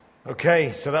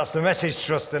Okay, so that's the Message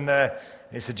Trust, and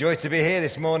it's a joy to be here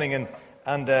this morning, and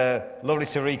lovely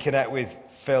to reconnect with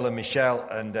Phil and Michelle.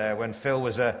 And when Phil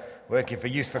was working for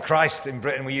Youth for Christ in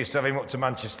Britain, we used to have him up to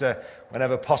Manchester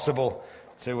whenever possible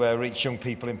to reach young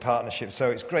people in partnership.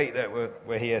 So it's great that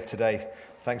we're here today.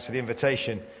 Thanks for the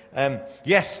invitation.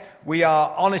 Yes, we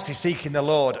are honestly seeking the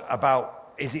Lord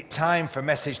about, is it time for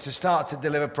Message to start to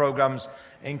deliver programs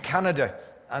in Canada?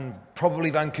 And probably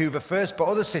Vancouver first, but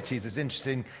other cities. There's interest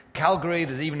in Calgary.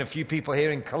 There's even a few people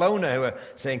here in Kelowna who are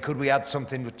saying, could we add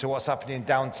something to what's happening in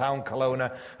downtown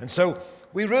Kelowna? And so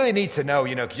we really need to know,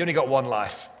 because you only got one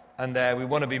life. And we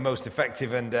want to be most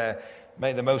effective and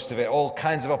make the most of it. All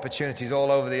kinds of opportunities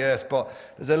all over the earth. But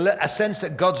there's a sense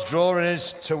that God's drawing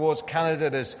us towards Canada.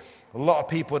 There's a lot of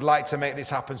people would like to make this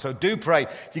happen. So do pray.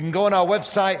 You can go on our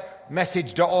website,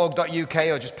 message.org.uk,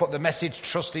 or just put the Message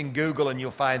Trust in Google and you'll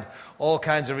find all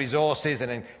kinds of resources and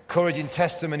encouraging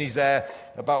testimonies there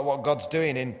about what God's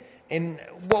doing in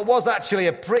what was actually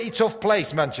a pretty tough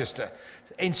place, Manchester.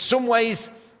 In some ways,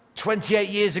 28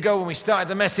 years ago when we started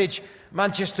the Message,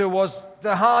 Manchester was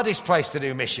the hardest place to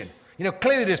do mission.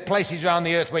 Clearly there's places around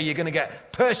the earth where you're going to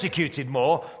get persecuted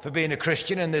more for being a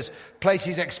Christian, and there's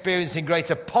places experiencing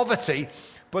greater poverty,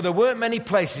 but there weren't many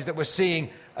places that were seeing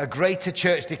a greater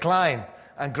church decline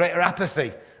and greater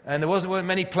apathy. And there weren't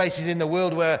many places in the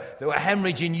world where there were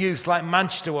hemorrhaging youth like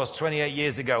Manchester was 28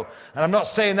 years ago. And I'm not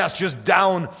saying that's just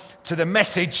down to the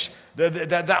Message,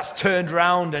 that's turned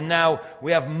around, and now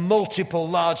we have multiple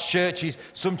large churches,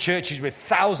 some churches with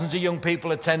thousands of young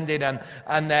people attending, and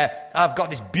I've got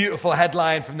this beautiful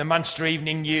headline from the Manchester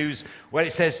Evening News where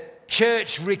it says,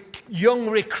 young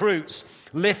recruits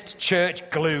lift church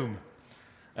gloom.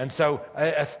 And so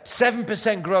a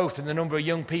 7% growth in the number of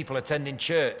young people attending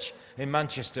church in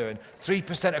Manchester, and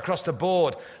 3% across the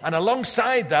board. And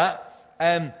alongside that,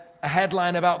 a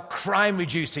headline about crime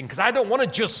reducing, because I don't want to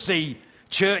just see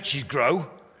churches grow.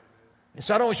 And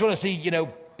so I don't just want to see,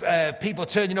 people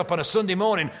turning up on a Sunday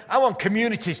morning. I want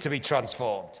communities to be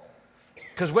transformed.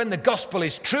 Because when the gospel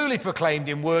is truly proclaimed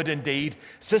in word and deed,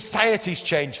 societies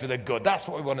change for the good. That's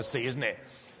what we want to see, isn't it?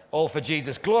 All for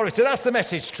Jesus' glory. So that's the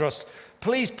Message Trust.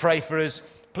 Please pray for us.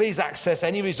 Please access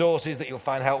any resources that you'll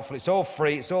find helpful. It's all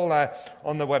free. It's all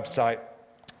on the website.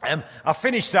 I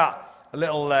finished that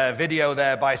little video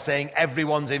there by saying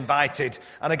everyone's invited.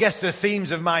 And I guess the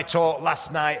themes of my talk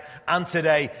last night and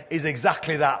today is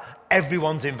exactly that.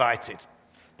 Everyone's invited.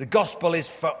 The gospel is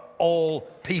for all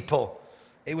people.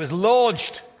 It was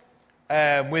launched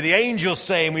with the angels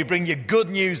saying, we bring you good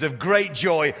news of great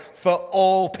joy for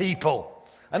all people.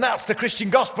 And that's the Christian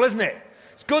gospel, isn't it?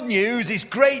 It's good news, it's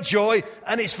great joy,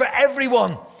 and it's for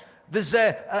everyone.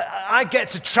 I get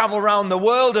to travel around the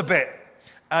world a bit,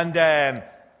 and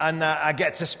I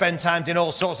get to spend time in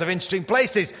all sorts of interesting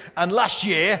places. And last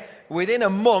year, within a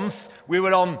month, we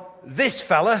were on this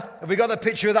fella. Have we got the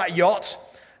picture of that yacht?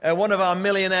 One of our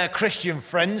millionaire Christian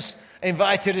friends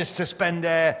invited us to spend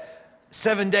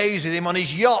 7 days with him on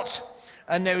his yacht.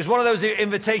 And it was one of those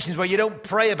invitations where you don't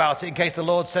pray about it in case the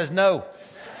Lord says no.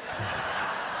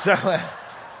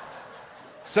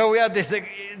 So we had this,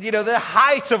 the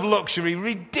height of luxury,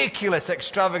 ridiculous,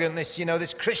 extravagant.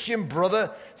 This Christian brother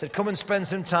said, come and spend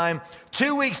some time.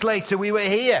 2 weeks later, we were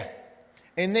here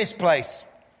in this place,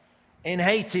 in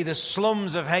Haiti, the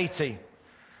slums of Haiti.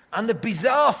 And the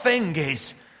bizarre thing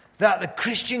is that the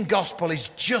Christian gospel is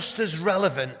just as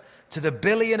relevant to the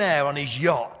billionaire on his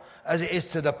yacht as it is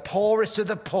to the poorest of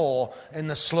the poor in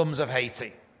the slums of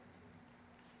Haiti.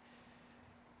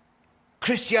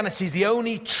 Christianity is the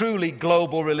only truly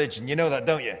global religion. You know that,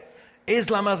 don't you?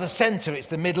 Islam has a center, it's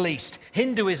the Middle East.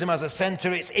 Hinduism has a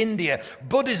center, it's India.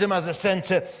 Buddhism has a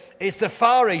center, it's the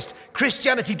Far East.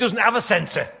 Christianity doesn't have a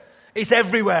center. It's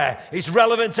everywhere. It's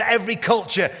relevant to every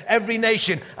culture, every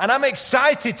nation. And I'm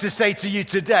excited to say to you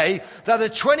today that the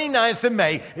 29th of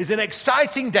May is an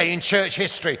exciting day in church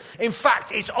history. In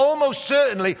fact, it's almost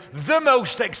certainly the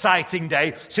most exciting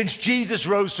day since Jesus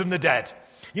rose from the dead.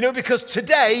 Because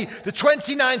today, the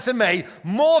 29th of May,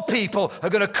 more people are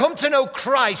going to come to know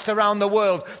Christ around the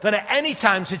world than at any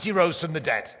time since he rose from the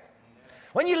dead.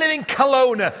 When you live in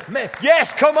Kelowna,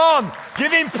 yes, come on,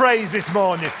 give him praise this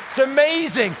morning. It's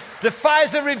amazing. The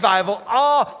fires of revival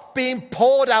are being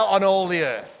poured out on all the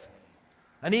earth.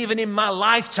 And even in my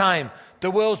lifetime,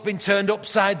 the world's been turned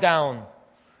upside down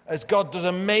as God does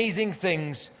amazing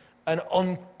things. And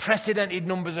unprecedented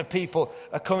numbers of people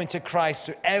are coming to Christ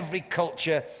through every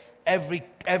culture, every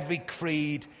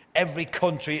creed, every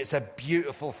country. It's a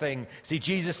beautiful thing. See,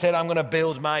 Jesus said, I'm going to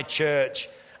build my church.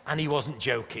 And he wasn't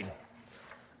joking.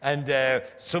 And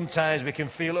sometimes we can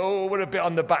feel, we're a bit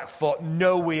on the back foot.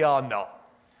 No, we are not.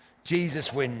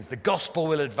 Jesus wins. The gospel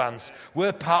will advance.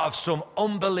 We're part of some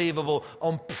unbelievable,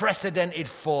 unprecedented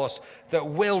force that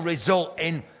will result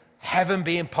in heaven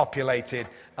being populated,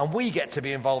 and we get to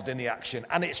be involved in the action,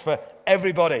 and it's for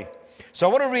everybody. So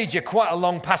I want to read you quite a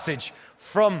long passage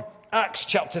from Acts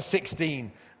chapter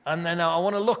 16, and then I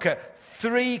want to look at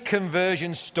 3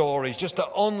 conversion stories just to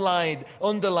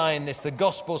underline this, the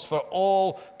gospel's for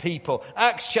all people.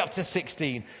 Acts chapter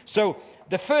 16. So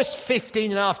the first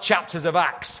 15 and a half chapters of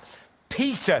Acts,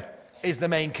 Peter is the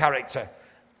main character,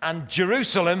 and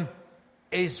Jerusalem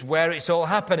is where it's all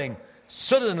happening.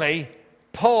 Suddenly,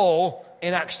 Paul,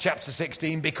 in Acts chapter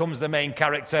 16, becomes the main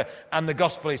character, and the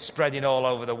gospel is spreading all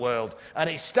over the world. And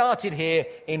it started here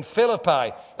in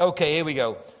Philippi. Okay, here we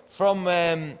go. From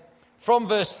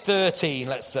verse 13,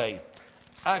 let's say.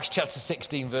 Acts chapter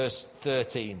 16, verse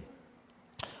 13.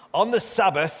 On the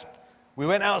Sabbath, we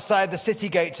went outside the city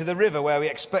gate to the river where we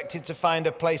expected to find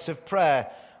a place of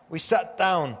prayer. We sat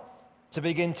down to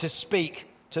begin to speak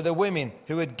to the women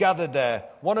who had gathered there.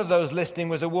 One of those listening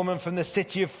was a woman from the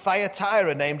city of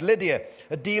Thyatira named Lydia,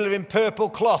 a dealer in purple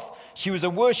cloth. She was a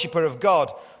worshipper of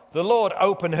God. The Lord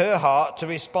opened her heart to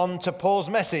respond to Paul's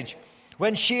message.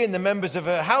 When she and the members of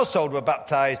her household were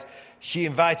baptized, she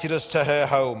invited us to her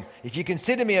home. If you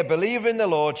consider me a believer in the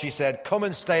Lord, she said, come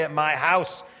and stay at my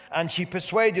house. And she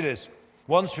persuaded us.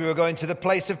 Once we were going to the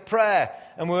place of prayer,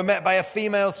 and we were met by a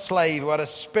female slave who had a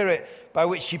spirit by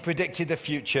which she predicted the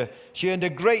future. She earned a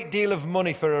great deal of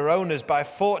money for her owners by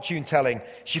fortune-telling.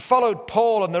 She followed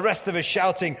Paul and the rest of us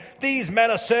shouting, these men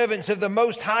are servants of the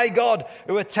Most High God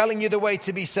who are telling you the way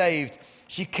to be saved.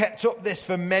 She kept up this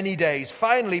for many days.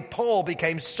 Finally, Paul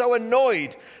became so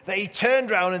annoyed that he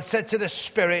turned round and said to the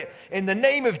spirit, in the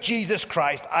name of Jesus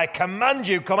Christ, I command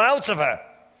you, come out of her.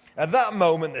 At that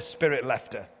moment, the spirit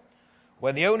left her.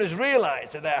 When the owners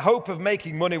realized that their hope of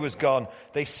making money was gone,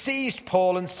 they seized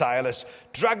Paul and Silas,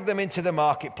 dragged them into the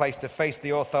marketplace to face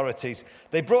the authorities.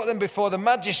 They brought them before the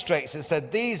magistrates and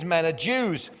said, these men are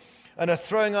Jews and are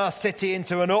throwing our city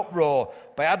into an uproar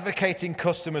by advocating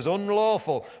customs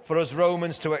unlawful for us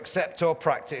Romans to accept or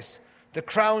practice. The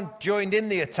crowd joined in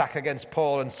the attack against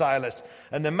Paul and Silas,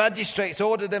 and the magistrates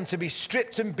ordered them to be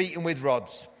stripped and beaten with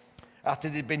rods. After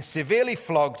they'd been severely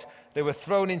flogged, they were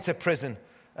thrown into prison,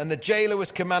 and the jailer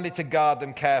was commanded to guard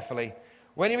them carefully.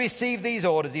 When he received these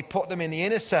orders, he put them in the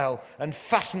inner cell and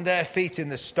fastened their feet in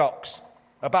the stocks.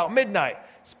 About midnight,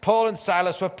 Paul and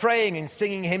Silas were praying and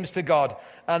singing hymns to God,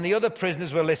 and the other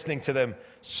prisoners were listening to them.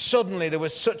 Suddenly there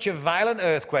was such a violent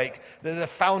earthquake that the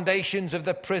foundations of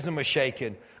the prison were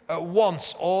shaken. At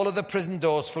once all of the prison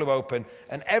doors flew open,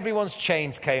 and everyone's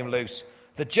chains came loose.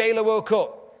 The jailer woke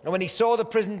up, and when he saw the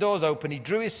prison doors open, he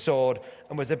drew his sword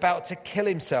and was about to kill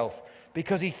himself,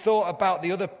 because he thought about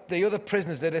the other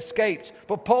prisoners that escaped.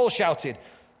 But Paul shouted,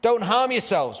 don't harm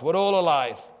yourselves, we're all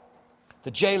alive.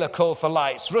 The jailer called for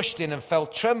lights, rushed in and fell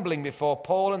trembling before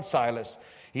Paul and Silas.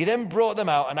 He then brought them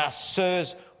out and asked,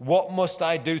 sirs, what must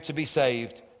I do to be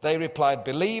saved? They replied,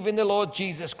 believe in the Lord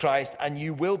Jesus Christ and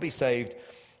you will be saved,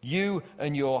 you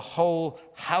and your whole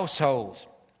household.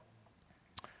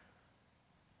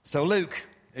 So Luke,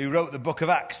 who wrote the book of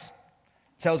Acts,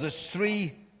 tells us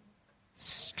 3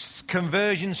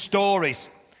 conversion stories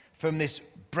from this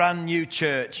brand new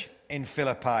church in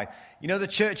Philippi. You know, the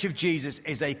Church of Jesus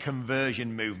is a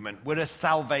conversion movement. We're a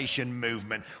salvation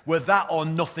movement. We're that or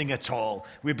nothing at all.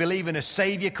 We believe in a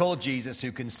Savior called Jesus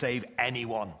who can save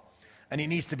anyone. And it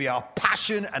needs to be our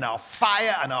passion and our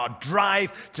fire and our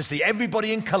drive to see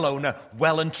everybody in Kelowna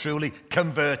well and truly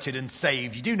converted and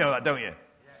saved. You do know that, don't you?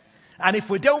 And if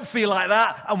we don't feel like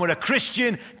that and we're a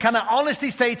Christian, can I honestly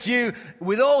say to you,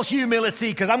 with all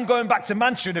humility, because I'm going back to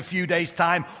Manchester in a few days'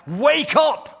 time, wake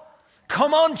up.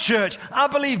 Come on, church. I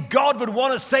believe God would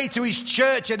want to say to his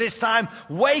church at this time,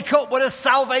 wake up, we're a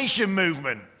salvation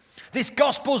movement. This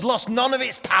gospel's lost none of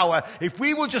its power. If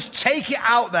we will just take it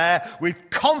out there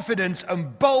with confidence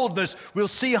and boldness, we'll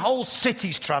see whole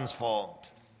cities transformed.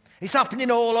 It's happening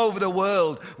all over the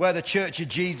world where the Church of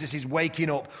Jesus is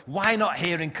waking up. Why not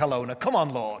here in Kelowna? Come on,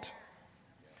 Lord.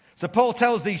 So Paul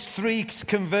tells these 3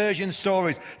 conversion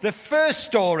stories. The first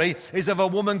story is of a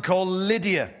woman called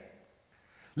Lydia.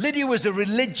 Lydia was a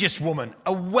religious woman,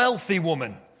 a wealthy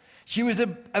woman. She was a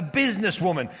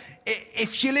businesswoman.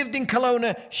 If she lived in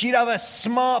Kelowna, she'd have a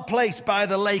smart place by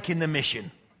the lake in the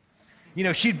Mission. You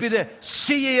know, she'd be the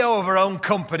CEO of her own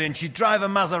company and she'd drive a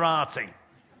Maserati.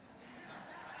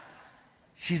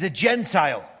 She's a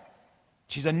Gentile.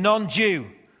 She's a non-Jew.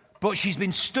 But she's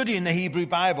been studying the Hebrew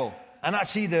Bible. And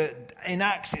actually, in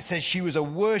Acts, it says she was a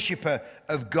worshipper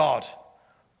of God.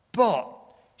 But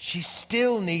she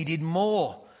still needed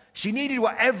more. She needed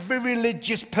what every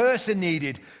religious person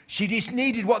needed. She just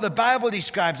needed what the Bible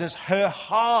describes as her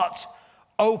heart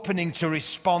opening to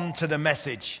respond to the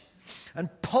message. And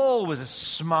Paul was a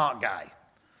smart guy.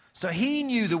 So he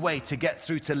knew the way to get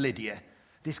through to Lydia,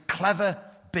 this clever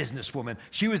businesswoman.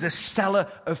 She was a seller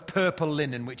of purple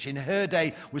linen, which in her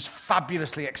day was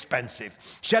fabulously expensive.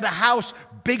 She had a house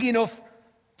big enough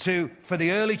for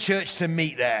the early church to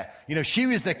meet there. You know, she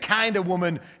was the kind of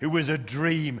woman who was a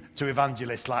dream to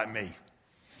evangelists like me,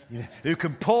 who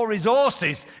can pour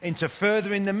resources into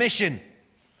furthering the mission.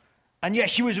 And yet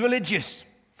she was religious.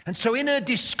 And so in her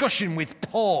discussion with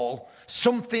Paul,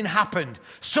 something happened.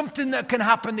 Something that can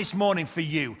happen this morning for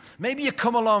you. Maybe you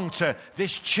come along to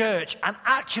this church and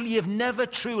actually you've never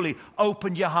truly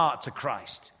opened your heart to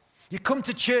Christ. You come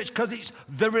to church because it's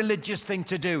the religious thing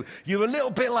to do. You're a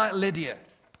little bit like Lydia.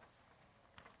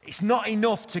 It's not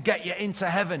enough to get you into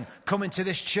heaven coming to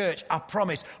this church, I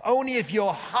promise. Only if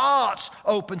your heart's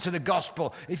open to the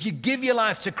gospel, if you give your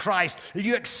life to Christ, if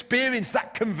you experience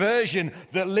that conversion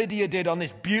that Lydia did on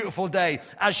this beautiful day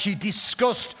as she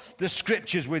discussed the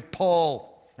scriptures with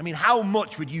Paul. I mean, how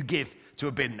much would you give to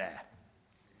have been there?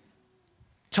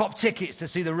 Top tickets to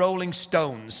see the Rolling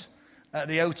Stones at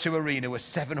the O2 Arena were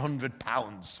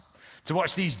 £700 to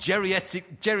watch these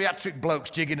geriatric blokes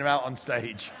jigging around on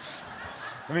stage.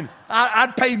 I mean,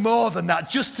 I'd pay more than that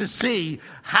just to see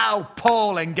how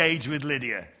Paul engaged with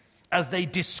Lydia as they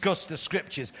discussed the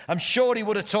scriptures. I'm sure he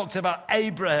would have talked about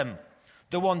Abraham,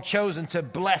 the one chosen to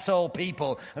bless all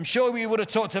people. I'm sure we would have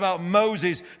talked about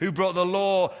Moses, who brought the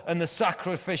law and the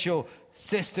sacrificial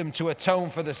system to atone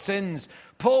for the sins.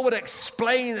 Paul would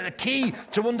explain that the key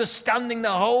to understanding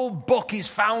the whole book is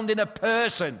found in a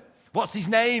person. What's his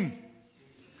name?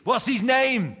 What's his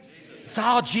name? It's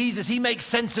our Jesus. He makes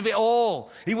sense of it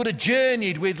all. He would have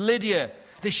journeyed with Lydia,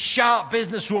 this sharp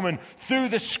businesswoman, through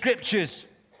the scriptures.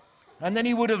 And then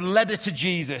he would have led her to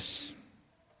Jesus.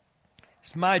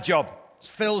 It's my job. It's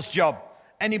Phil's job.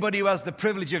 Anybody who has the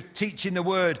privilege of teaching the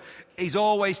word is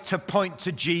always to point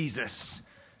to Jesus.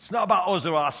 It's not about us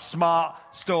or our smart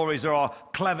stories or our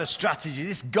clever strategy.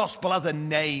 This gospel has a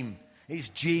name. It's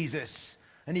Jesus.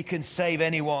 And he can save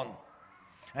anyone.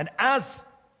 And as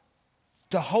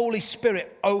the Holy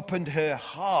Spirit opened her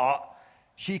heart,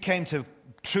 she came to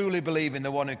truly believe in the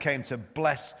one who came to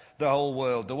bless the whole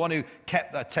world, the one who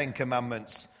kept the 10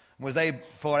 Commandments, and was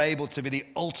therefore able to be the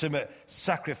ultimate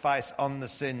sacrifice on the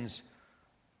sins,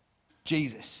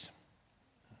 Jesus.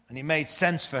 And it made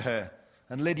sense for her.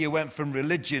 And Lydia went from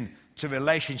religion to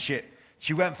relationship.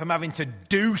 She went from having to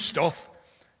do stuff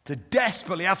to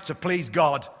desperately have to please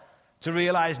God, to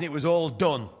realizing it was all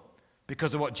done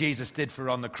because of what Jesus did for her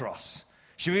on the cross.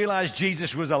 She realized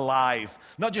Jesus was alive,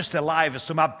 not just alive as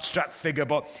some abstract figure,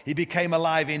 but he became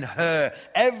alive in her.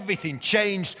 Everything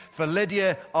changed for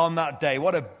Lydia on that day.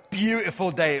 What a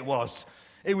beautiful day it was.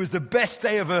 It was the best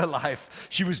day of her life.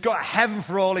 She was got heaven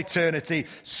for all eternity.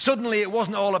 Suddenly it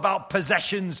wasn't all about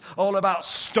possessions, all about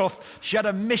stuff. She had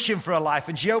a mission for her life,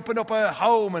 and she opened up her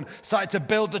home and started to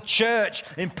build the church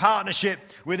in partnership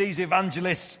with these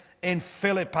evangelists in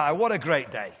Philippi. What a great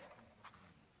day.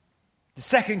 The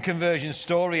second conversion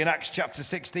story in Acts chapter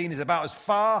 16 is about as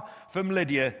far from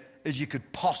Lydia as you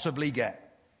could possibly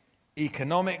get.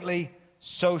 Economically,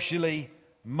 socially,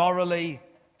 morally,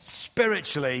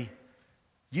 spiritually,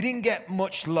 you didn't get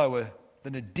much lower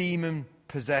than a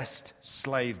demon-possessed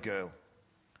slave girl.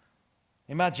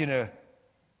 Imagine her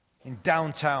in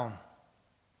downtown,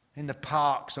 in the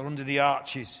parks or under the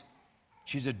arches.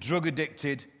 She's a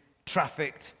drug-addicted,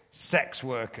 trafficked sex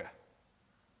worker.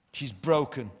 She's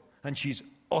broken. And she's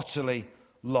utterly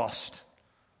lost.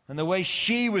 And the way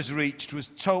she was reached was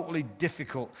totally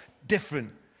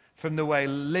different from the way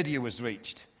Lydia was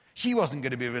reached. She wasn't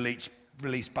going to be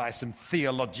released by some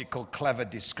theological clever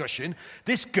discussion.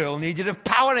 This girl needed a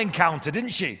power encounter,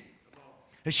 didn't she?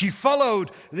 As she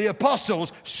followed the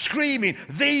apostles, screaming,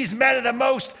 "These men are the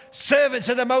most servants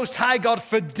of the Most High God,"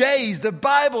 for days. The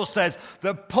Bible says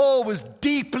that Paul was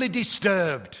deeply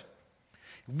disturbed.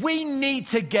 We need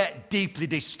to get deeply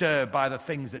disturbed by the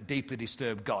things that deeply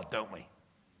disturb God, don't we?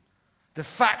 The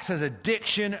facts as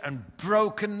addiction and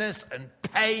brokenness and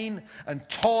pain and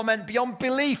torment beyond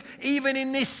belief. Even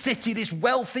in this city, this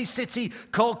wealthy city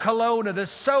called Kelowna, there's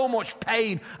so much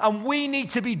pain, and we need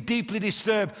to be deeply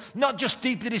disturbed. Not just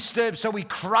deeply disturbed so we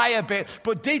cry a bit,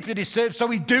 but deeply disturbed so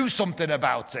we do something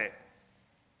about it.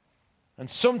 And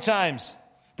sometimes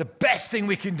the best thing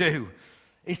we can do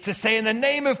is to say, "In the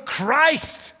name of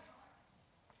Christ,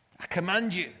 I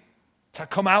command you to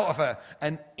come out of her."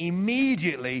 And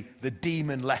immediately the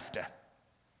demon left her.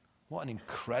 What an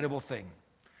incredible thing.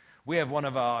 We have one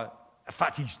of our, in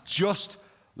fact, he's just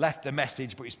left the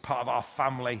message, but he's part of our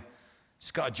family.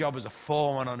 He's got a job as a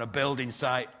foreman on a building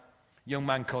site. Young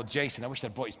man called Jason. I wish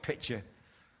I'd brought his picture.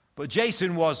 But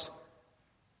Jason was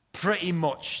pretty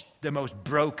much the most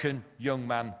broken young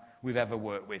man we've ever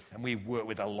worked with, and we've worked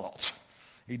with a lot.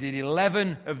 He did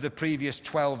 11 of the previous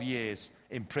 12 years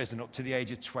in prison up to the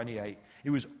age of 28. He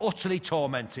was utterly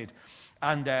tormented,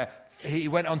 and he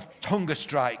went on hunger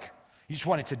strike. He just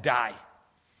wanted to die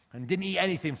and didn't eat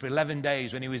anything for 11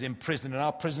 days when he was in prison, and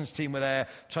our prisons team were there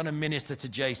trying to minister to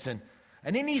Jason.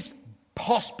 And in his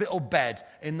hospital bed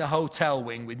in the hotel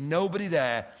wing with nobody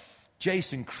there,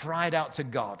 Jason cried out to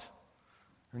God,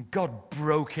 and God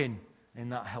broke in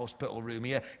that hospital room.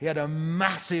 He had a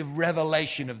massive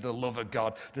revelation of the love of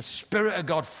God. The Spirit of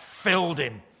God filled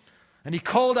him. And he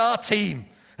called our team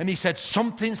and he said,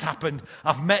 something's happened.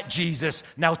 I've met Jesus.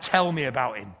 Now tell me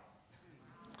about him.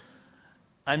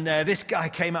 And this guy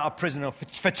came out of prison.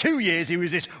 For 2 years, he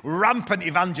was this rampant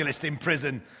evangelist in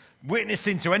prison,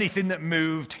 witnessing to anything that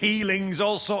moved, healings,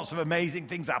 all sorts of amazing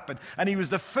things happened. And he was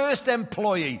the first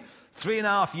employee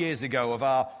 3.5 years ago of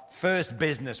our first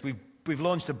business. We've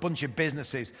launched a bunch of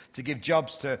businesses to give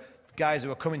jobs to girls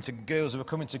who are coming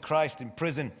to Christ in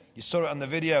prison. You saw it on the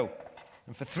video.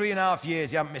 And for 3.5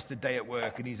 years, he hasn't missed a day at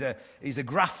work. And he's a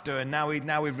grafter. And now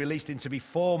we've released him to be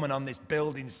foreman on this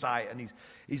building site. And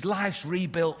his life's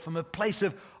rebuilt from a place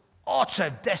of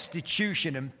utter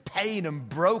destitution and pain and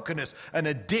brokenness and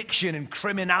addiction and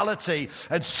criminality.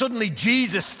 And suddenly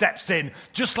Jesus steps in,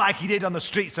 just like he did on the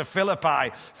streets of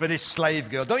Philippi for this slave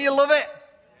girl. Don't you love it?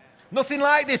 Nothing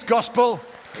like this gospel.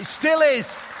 It still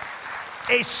is.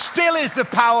 It still is the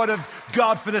power of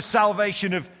God for the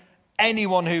salvation of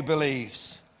anyone who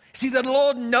believes. See, the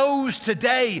Lord knows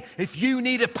today if you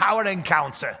need a power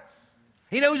encounter.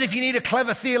 He knows if you need a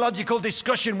clever theological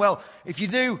discussion. Well, if you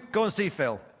do, go and see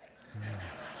Phil.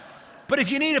 But if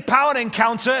you need a power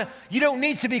encounter, you don't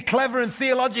need to be clever and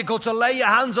theological to lay your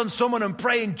hands on someone and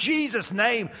pray in Jesus'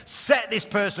 name, set this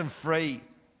person free.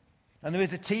 And there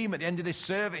is a team at the end of this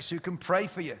service who can pray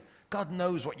for you. God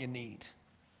knows what you need.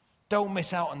 Don't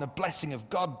miss out on the blessing of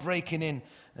God breaking in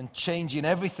and changing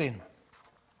everything.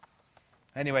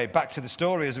 Anyway, back to the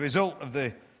story. As a result of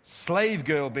the slave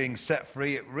girl being set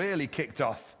free, it really kicked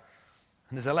off.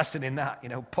 And there's a lesson in that. You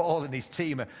know, Paul and his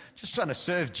team are just trying to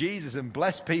serve Jesus and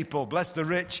bless people, bless the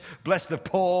rich, bless the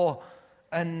poor.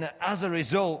 And as a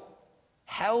result,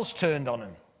 hell's turned on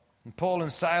them. And Paul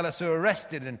and Silas are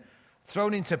arrested and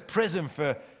thrown into prison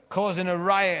for causing a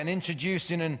riot and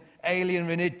introducing an alien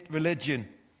religion.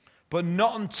 But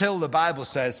not until, the Bible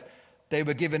says, they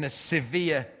were given a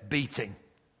severe beating.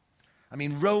 I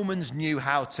mean, Romans knew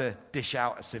how to dish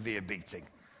out a severe beating.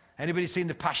 Anybody seen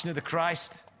The Passion of the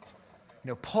Christ? You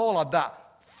know, Paul had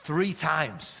that 3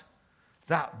 times,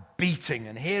 that beating.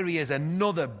 And here he is,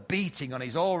 another beating on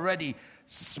his already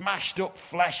smashed up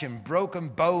flesh and broken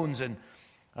bones. And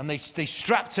they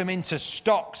strapped him into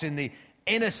stocks in the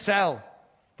inner cell,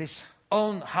 this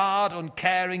hard,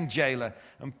 uncaring jailer.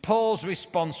 And Paul's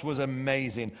response was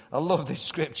amazing. I love this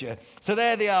scripture. So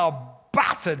there they are,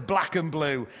 battered black and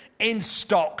blue, in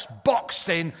stocks, boxed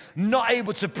in, not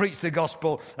able to preach the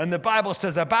gospel. And the Bible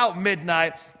says about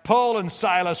midnight, Paul and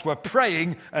Silas were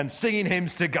praying and singing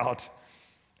hymns to God.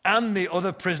 And the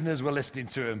other prisoners were listening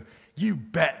to him. You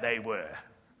bet they were.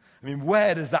 I mean,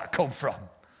 where does that come from?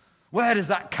 Where does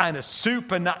that kind of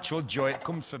supernatural joy? It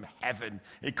comes from heaven.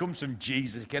 It comes from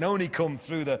Jesus. It can only come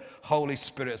through the Holy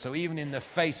Spirit. So even in the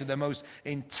face of the most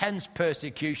intense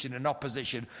persecution and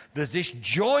opposition, there's this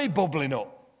joy bubbling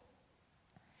up.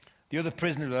 The other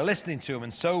prisoners were listening to him,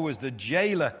 and so was the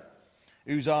jailer,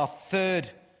 who's our third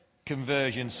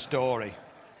conversion story.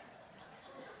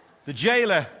 The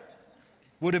jailer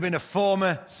would have been a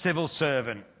former civil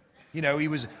servant. You know, he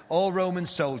was all Roman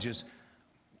soldiers.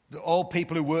 All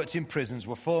people who worked in prisons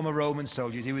were former Roman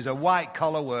soldiers. He was a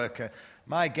white-collar worker.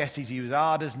 My guess is he was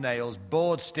hard as nails,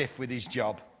 bored stiff with his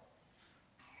job.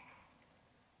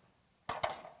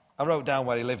 I wrote down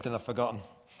where he lived and I've forgotten.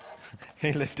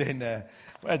 He lived in...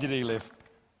 where did he live?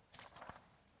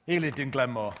 He lived in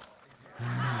Glenmore.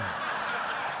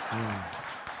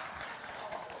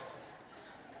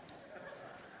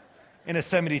 In a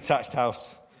semi-detached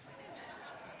house.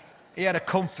 He had a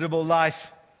comfortable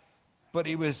life. But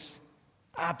he was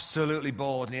absolutely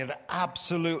bored and he had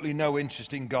absolutely no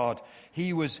interest in God.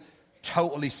 He was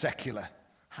totally secular.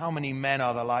 How many men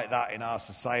are there like that in our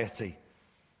society?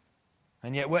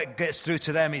 And yet what gets through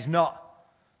to them is not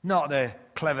the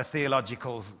clever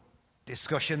theological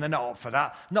discussion. They're not up for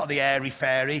that. Not the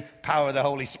airy-fairy, power of the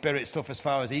Holy Spirit stuff as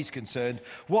far as he's concerned.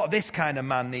 What this kind of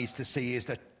man needs to see is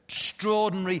the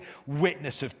extraordinary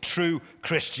witness of true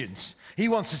Christians. He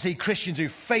wants to see Christians who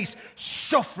face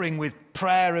suffering with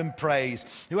prayer and praise,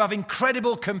 who have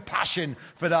incredible compassion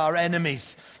for our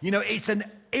enemies. You know, it's an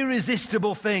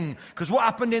irresistible thing, because what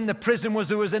happened in the prison was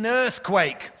there was an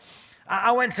earthquake.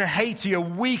 I went to Haiti a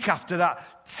week after that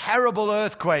terrible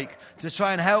earthquake to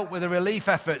try and help with the relief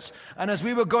efforts. And as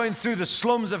we were going through the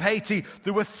slums of Haiti,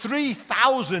 there were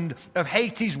 3,000 of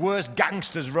Haiti's worst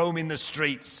gangsters roaming the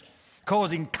streets,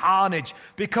 causing carnage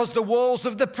because the walls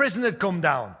of the prison had come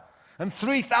down. And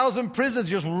 3,000 prisoners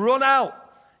just run out.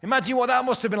 Imagine what that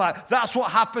must have been like. That's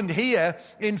what happened here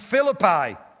in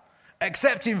Philippi.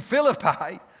 Except in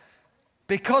Philippi,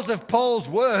 because of Paul's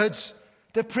words,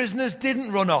 the prisoners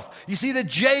didn't run off. You see, the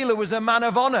jailer was a man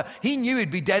of honor. He knew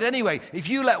he'd be dead anyway. If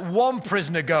you let one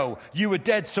prisoner go, you were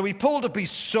dead. So he pulled up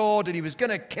his sword and he was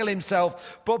going to kill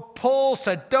himself. But Paul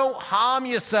said, don't harm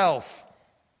yourself.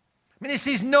 I mean, this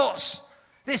is nuts.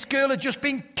 This guy had just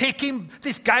been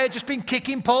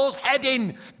kicking Paul's head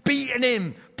in, beating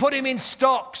him, put him in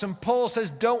stocks. And Paul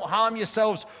says, don't harm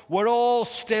yourselves. We're all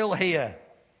still here.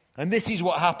 And this is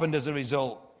what happened as a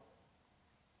result.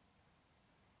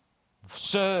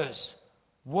 Sirs,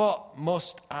 what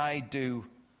must I do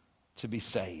to be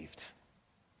saved?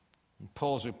 And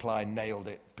Paul's reply nailed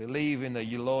it. Believe in the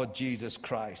Lord Jesus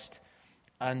Christ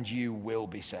and you will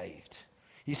be saved.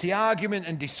 You see, argument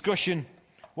and discussion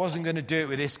wasn't going to do it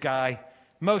with this guy.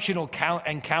 Emotional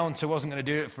encounter wasn't going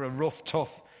to do it for a rough,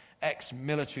 tough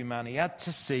ex-military man. He had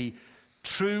to see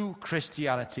true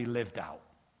Christianity lived out.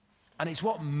 And it's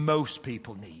what most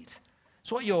people need.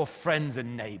 It's what your friends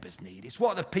and neighbors need. It's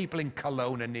what the people in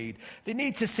Kelowna need. They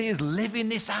need to see us living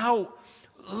this out,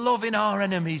 loving our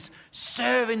enemies,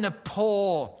 serving the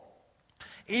poor,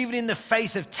 even in the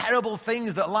face of terrible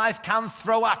things that life can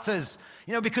throw at us.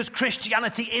 You know, because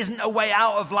Christianity isn't a way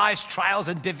out of life's trials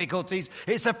and difficulties.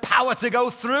 It's a power to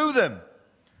go through them.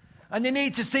 And you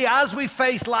need to see, as we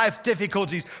face life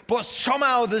difficulties, but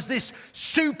somehow there's this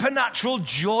supernatural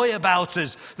joy about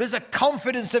us. There's a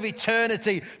confidence of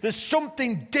eternity. There's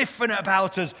something different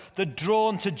about us that's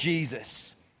drawn to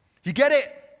Jesus. You get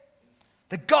it?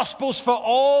 The gospel's for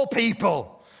all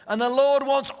people. And the Lord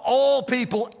wants all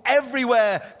people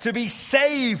everywhere to be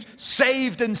saved,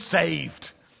 saved and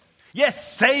saved.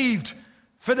 Yes, saved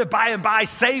for the by and by,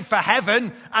 saved for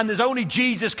heaven, and there's only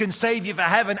Jesus can save you for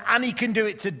heaven, and he can do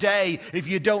it today if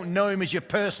you don't know him as your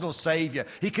personal savior.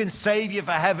 He can save you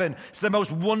for heaven. It's the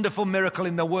most wonderful miracle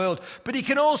in the world. But he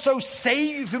can also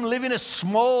save you from living a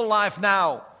small life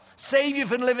now. Save you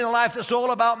from living a life that's all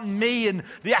about me and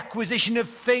the acquisition of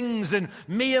things and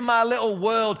me and my little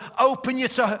world. Open you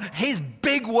to his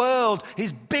big world,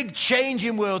 his big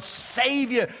changing world.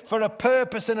 Save you for a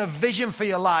purpose and a vision for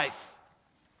your life.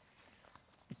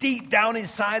 Deep down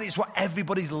inside, it's what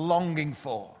everybody's longing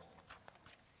for.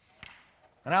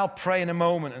 And I'll pray in a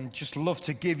moment and just love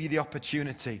to give you the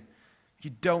opportunity. If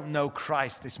you don't know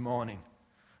Christ this morning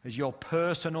as your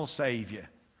personal Savior,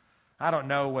 I don't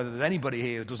know whether there's anybody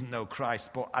here who doesn't know Christ,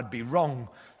 but I'd be wrong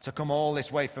to come all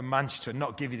this way from Manchester and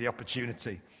not give you the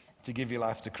opportunity to give your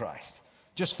life to Christ.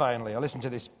 Just finally, I listened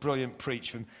to this brilliant preach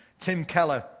from Tim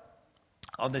Keller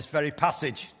on this very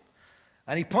passage.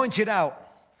 And he pointed out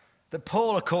that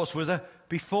Paul, of course,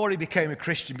 before he became a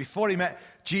Christian, before he met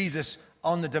Jesus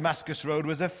on the Damascus Road,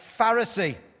 was a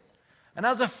Pharisee. And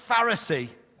as a Pharisee,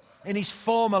 in his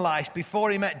former life,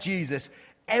 before he met Jesus,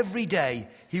 every day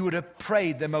he would have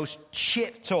prayed the most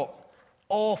chipped up,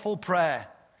 awful prayer.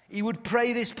 He would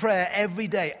pray this prayer every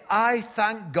day. I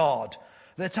thank God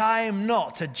that I am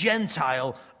not a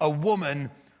Gentile, a woman,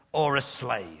 or a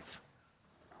slave.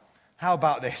 How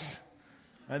about this?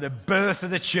 At the birth of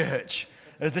the church,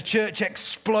 as the church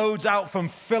explodes out from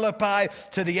Philippi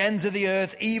to the ends of the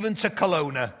earth, even to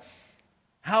Kelowna.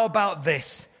 How about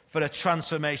this for a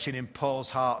transformation in Paul's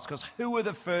heart? Because who were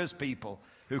the first people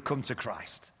who come to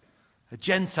Christ? A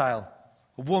Gentile,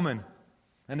 a woman,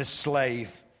 and a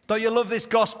slave. Don't you love this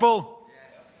gospel?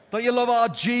 Don't you love our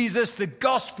Jesus? The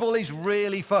gospel is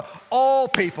really for all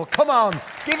people. Come on,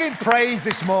 give him praise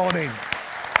this morning.